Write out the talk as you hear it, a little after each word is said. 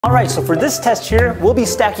Alright, so for this test here, we'll be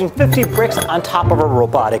stacking 50 bricks on top of a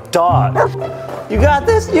robotic dog. You got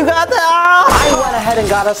this? You got that? I went ahead and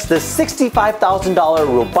got us this $65,000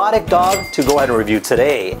 robotic dog to go ahead and review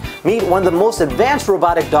today. Meet one of the most advanced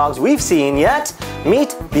robotic dogs we've seen yet. Meet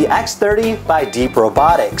the X30 by Deep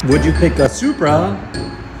Robotics. Would you pick a Supra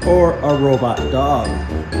or a robot dog?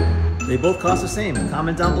 They both cost the same.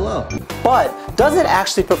 Comment down below. But does it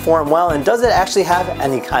actually perform well, and does it actually have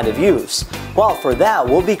any kind of use? Well, for that,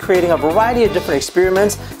 we'll be creating a variety of different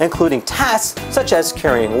experiments, including tasks such as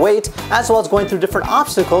carrying weight, as well as going through different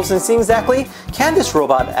obstacles and seeing exactly, can this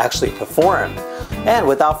robot actually perform? And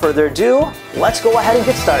without further ado, let's go ahead and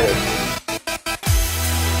get started.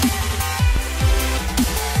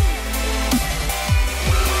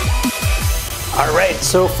 Alright,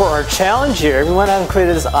 so for our challenge here, we went ahead and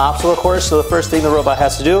created this obstacle course. So the first thing the robot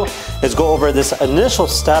has to do is go over this initial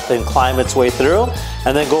step and climb its way through,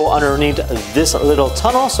 and then go underneath this little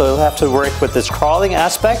tunnel. So it'll have to work with this crawling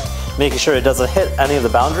aspect, making sure it doesn't hit any of the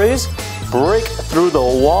boundaries. Break through the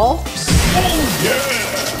wall.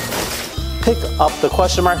 Pick up the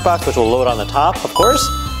question mark box, which will load on the top, of course.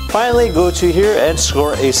 Finally, go to here and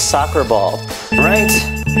score a soccer ball. Alright,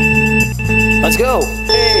 let's go.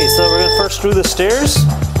 Okay, so we're gonna first through the stairs.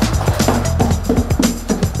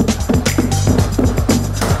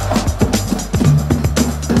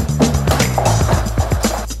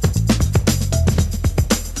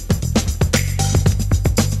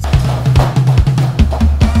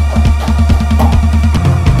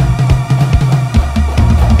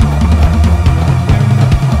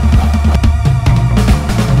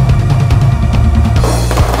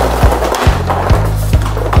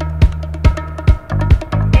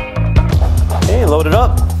 Load it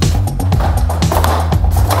up.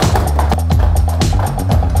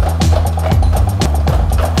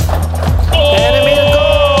 And it made it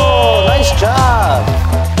go! Nice job!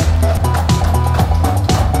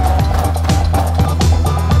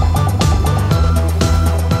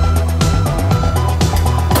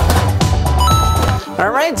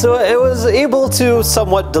 Alright, so it was able to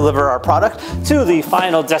somewhat deliver our product to the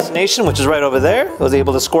final destination, which is right over there. It was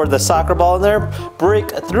able to score the soccer ball in there,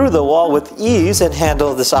 break through the wall with ease and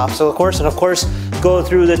handle this obstacle course, and of course go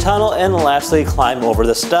through the tunnel and lastly climb over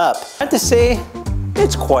the step. I have to say,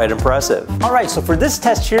 it's quite impressive. Alright, so for this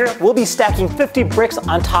test here, we'll be stacking 50 bricks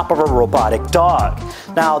on top of a robotic dog.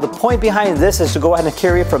 Now the point behind this is to go ahead and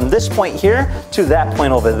carry it from this point here to that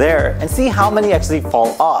point over there and see how many actually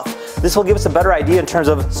fall off. This will give us a better idea in terms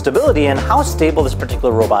of stability and how stable this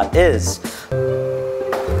particular robot is.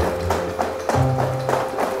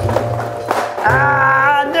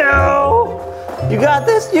 Ah, no! You got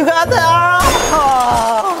this? You got that?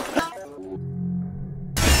 Oh.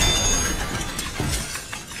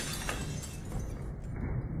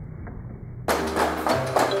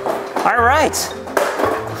 All right.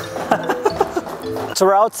 So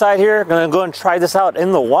we're outside here, gonna go and try this out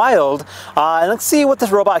in the wild, and let's see what this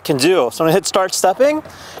robot can do. So I'm gonna hit start stepping,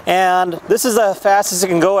 and this is the fastest it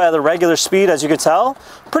can go at a regular speed, as you can tell.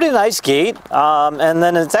 Pretty nice gait, and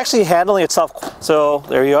then it's actually handling itself. So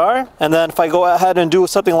there you are, and then if I go ahead and do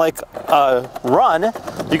something like run,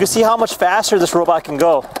 you can see how much faster this robot can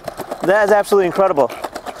go. That is absolutely incredible.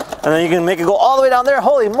 And then you can make it go all the way down there.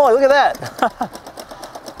 Holy moly, look at that.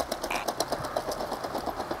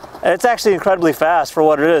 It's actually incredibly fast for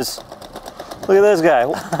what it is. Look at this guy.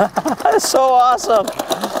 That's so awesome.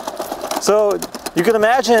 So you can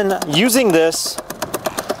imagine using this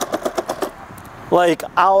like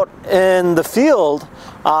out in the field.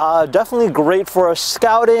 Definitely great for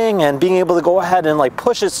scouting and being able to go ahead and like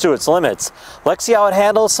push it to its limits. Let's see how it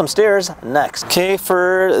handles some stairs next. Okay,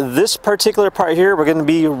 for this particular part here, we're going to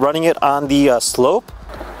be running it on the slope.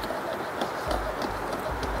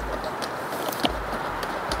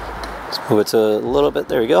 Move it to a little bit,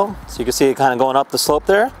 there you go. So you can see it kind of going up the slope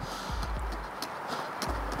there.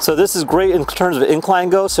 So this is great in terms of incline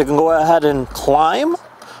goes, so you can go ahead and climb.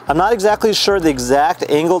 I'm not exactly sure the exact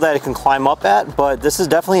angle that it can climb up at, but this is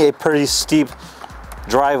definitely a pretty steep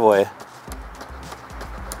driveway.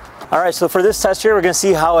 Alright, so for this test here, we're going to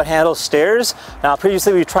see how it handles stairs. Now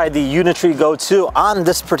previously we tried the Unitree Go 2 on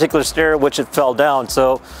this particular stair, which it fell down.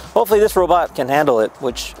 So hopefully this robot can handle it,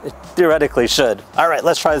 which it theoretically should. Alright,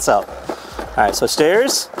 let's try this out. Alright, so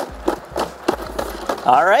stairs.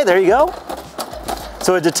 Alright, there you go.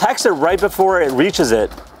 So it detects it right before it reaches it.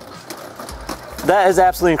 That is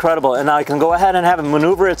absolutely incredible. And now I can go ahead and have it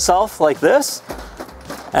maneuver itself like this.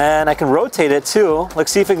 And I can rotate it too.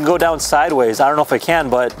 Let's see if it can go down sideways. I don't know if it can,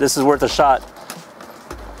 but this is worth a shot.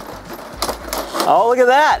 Oh, look at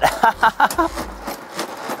that.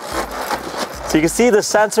 So you can see the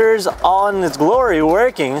sensors all in its glory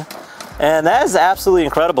working, and that is absolutely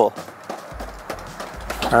incredible.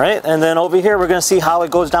 All right, and then over here we're gonna see how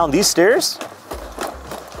it goes down these stairs.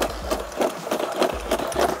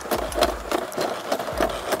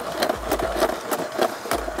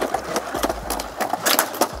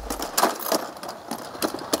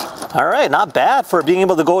 All right, not bad for being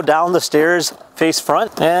able to go down the stairs face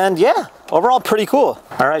front, and yeah, overall pretty cool.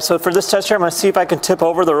 All right, so for this test here, I'm gonna see if I can tip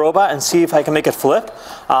over the robot and see if I can make it flip.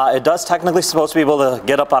 It does technically supposed to be able to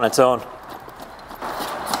get up on its own.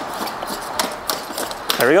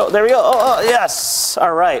 There we go, there we go, oh, yes,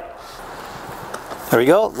 all right. There we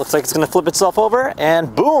go, looks like it's gonna flip itself over,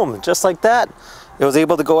 and boom, just like that, it was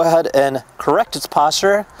able to go ahead and correct its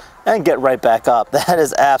posture and get right back up. That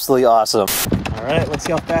is absolutely awesome. All right, let's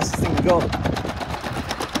see how fast this thing can go.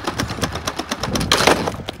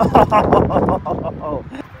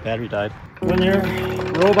 Battery died. When your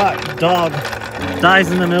robot dog dies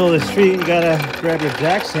in the middle of the street, you gotta grab your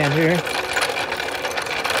jack stand here,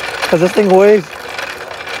 because this thing weighs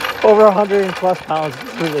over 100+ pounds.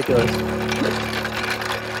 It's ridiculous.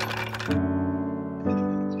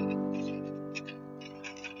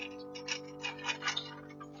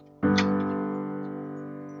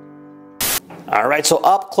 All right, so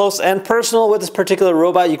up close and personal with this particular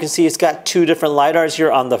robot, you can see it's got two different LiDARs here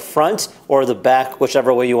on the front or the back,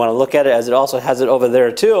 whichever way you want to look at it, as it also has it over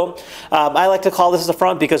there too. I like to call this the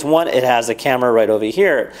front because one, it has a camera right over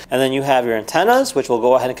here. And then you have your antennas, which will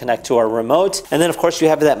go ahead and connect to our remote. And then of course you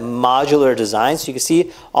have that modular design. So you can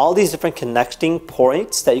see all these different connecting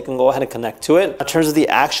points that you can go ahead and connect to it. In terms of the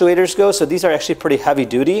actuators go, so these are actually pretty heavy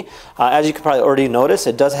duty. As you can probably already notice,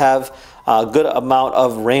 it does have a good amount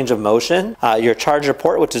of range of motion. Your charger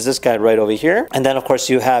port, which is this guy right over here. And then of course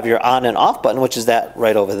you have your on and off button, which is that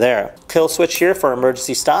right over there. Kill switch here for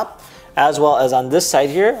emergency stop, as well as on this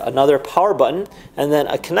side here, another power button, and then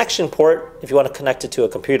a connection port if you want to connect it to a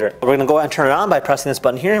computer. We're gonna go ahead and turn it on by pressing this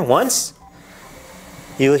button here once.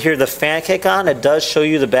 You'll hear the fan kick on. It does show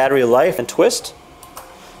you the battery life and twist.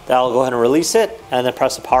 That'll go ahead and release it, and then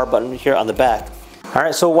press the power button here on the back. All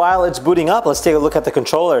right, so while it's booting up, let's take a look at the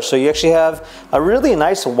controller. So you actually have a really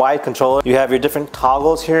nice wide controller. You have your different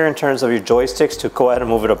toggles here in terms of your joysticks to go ahead and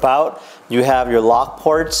move it about. You have your lock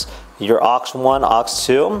ports, your aux 1, aux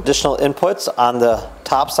 2, additional inputs on the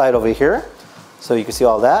top side over here. So you can see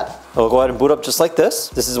all that. We'll go ahead and boot up just like this.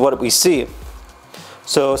 This is what we see.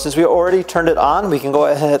 So since we already turned it on, we can go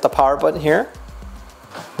ahead and hit the power button here.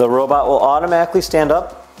 The robot will automatically stand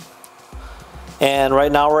up. And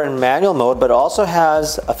right now we're in manual mode, but it also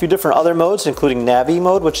has a few different other modes, including Navi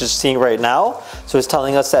mode, which is seeing right now. So it's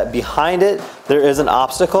telling us that behind it, there is an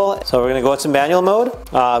obstacle. So we're gonna go into manual mode.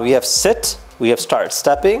 We have sit, we have start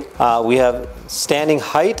stepping, we have standing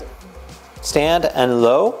height, stand and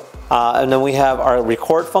low. And then we have our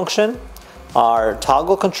record function, our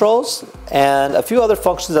toggle controls, and a few other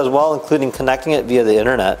functions as well, including connecting it via the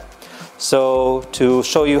internet. So to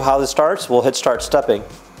show you how this starts, we'll hit start stepping.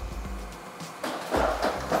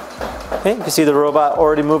 Okay, you can see the robot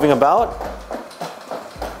already moving about.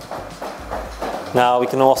 Now we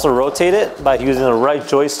can also rotate it by using the right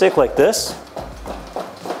joystick like this.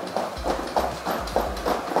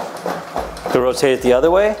 You can rotate it the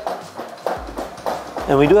other way.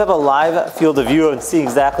 And we do have a live field of view and see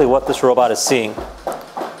exactly what this robot is seeing.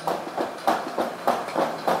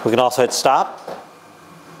 We can also hit stop.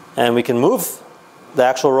 And we can move the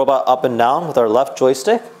actual robot up and down with our left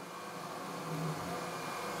joystick.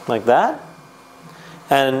 Like that.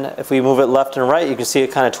 And if we move it left and right, you can see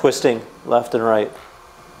it kind of twisting left and right.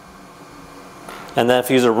 And then if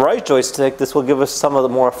you use a right joystick, this will give us some of the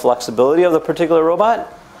more flexibility of the particular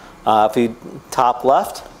robot. If we top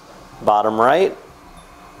left, bottom right,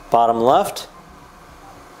 bottom left,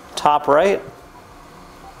 top right,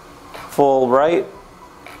 full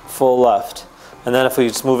left. And then if we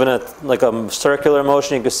just move in like a circular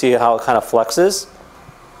motion, you can see how it kind of flexes.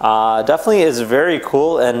 Definitely is very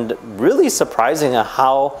cool and really surprising at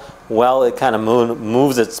how well it kind of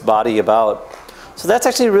moves its body about. So that's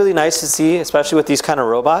actually really nice to see, especially with these kind of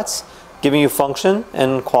robots, giving you function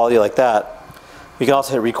and quality like that. You can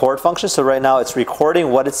also hit record function. So right now it's recording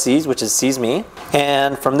what it sees, which is sees me.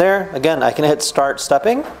 And from there, again, I can hit start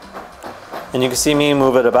stepping and you can see me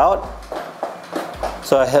move it about.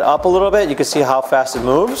 So I hit up a little bit, you can see how fast it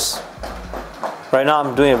moves. Right now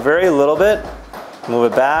I'm doing a very little bit.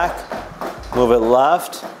 Move it back, move it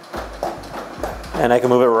left, and I can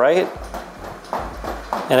move it right.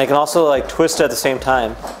 And I can also like twist it at the same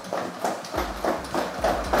time.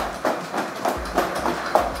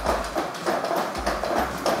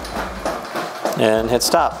 And hit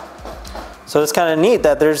stop. So it's kind of neat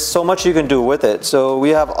that there's so much you can do with it. So we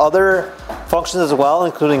have other functions as well,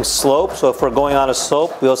 including slope. So if we're going on a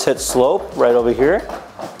slope, we'll just hit slope right over here.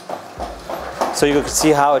 So you can see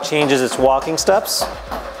how it changes its walking steps.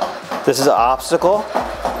 This is an obstacle.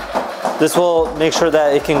 This will make sure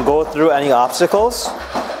that it can go through any obstacles.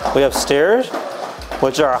 We have stairs,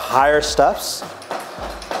 which are higher steps.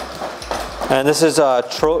 And this is a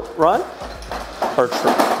trot run, or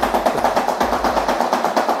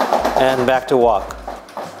and back to walk.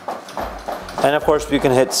 And of course, you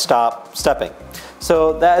can hit stop stepping.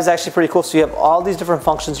 So that is actually pretty cool. So you have all these different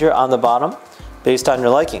functions here on the bottom based on your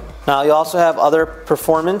liking. Now you also have other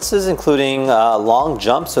performances, including long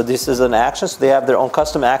jumps. So this is an action, so they have their own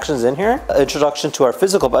custom actions in here. Introduction to our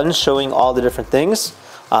physical buttons showing all the different things.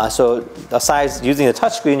 So besides using the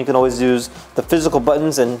touchscreen, you can always use the physical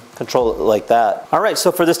buttons and control it like that. All right,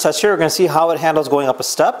 so for this test here, we're gonna see how it handles going up a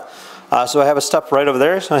step. So I have a step right over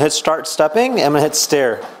there. So I'm gonna hit start stepping, and I'm gonna hit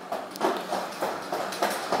stair.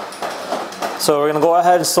 So we're gonna go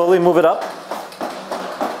ahead and slowly move it up.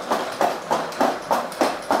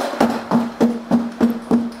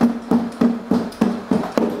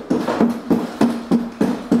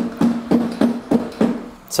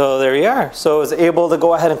 So there you are. So I was able to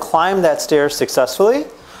go ahead and climb that stair successfully.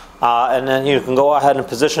 And then you can go ahead and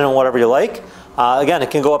position it whatever you like. Again, it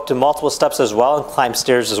can go up to multiple steps as well and climb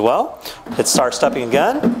stairs as well. Hit start stepping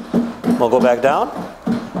again. We'll go back down.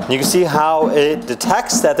 You can see how it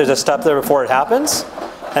detects that there's a step there before it happens,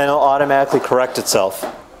 and it'll automatically correct itself.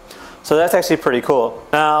 So that's actually pretty cool.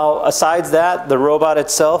 Now, aside that, the robot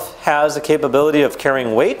itself has the capability of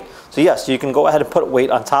carrying weight. So yes, you can go ahead and put weight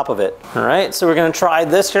on top of it. All right, so we're gonna try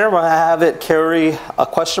this here. We're gonna have it carry a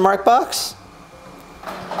question mark box.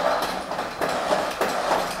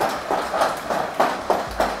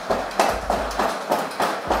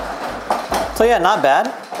 So yeah, not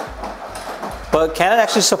bad. But can it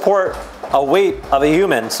actually support a weight of a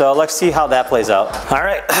human? So let's see how that plays out. All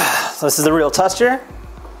right, so this is the real test here.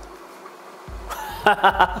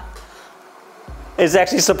 It's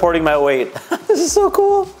actually supporting my weight. This is so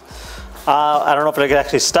cool. I don't know if it can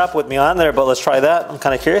actually step with me on there, but let's try that. I'm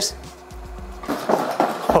kind of curious.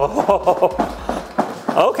 Oh,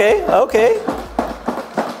 okay, okay.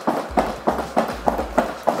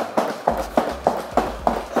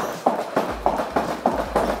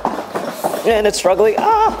 And it's struggling.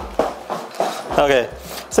 Ah! Okay.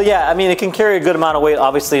 So yeah, I mean, it can carry a good amount of weight,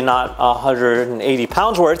 obviously not 180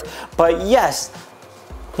 pounds worth, but yes,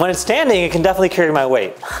 when it's standing, it can definitely carry my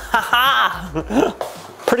weight.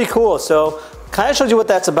 Pretty cool. So kind of shows you what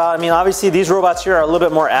that's about. I mean, obviously these robots here are a little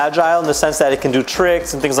bit more agile in the sense that it can do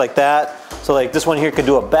tricks and things like that. So like this one here can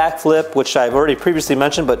do a backflip, which I've already previously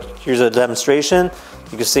mentioned, but here's a demonstration.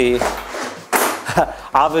 You can see,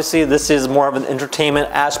 obviously this is more of an entertainment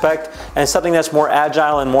aspect and something that's more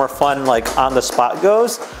agile and more fun, like on the spot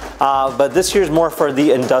goes. But this here is more for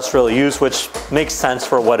the industrial use, which makes sense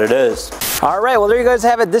for what it is. All right, well there you guys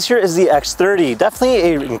have it. This here is the X30.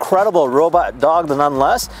 Definitely an incredible robot dog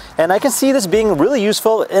nonetheless. And I can see this being really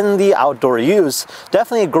useful in the outdoor use.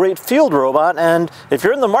 Definitely a great field robot. And if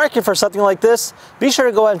you're in the market for something like this, be sure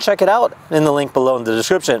to go ahead and check it out in the link below in the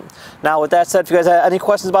description. Now with that said, if you guys have any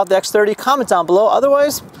questions about the X30, comment down below.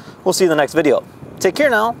 Otherwise, we'll see you in the next video. Take care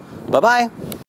now. Bye-bye.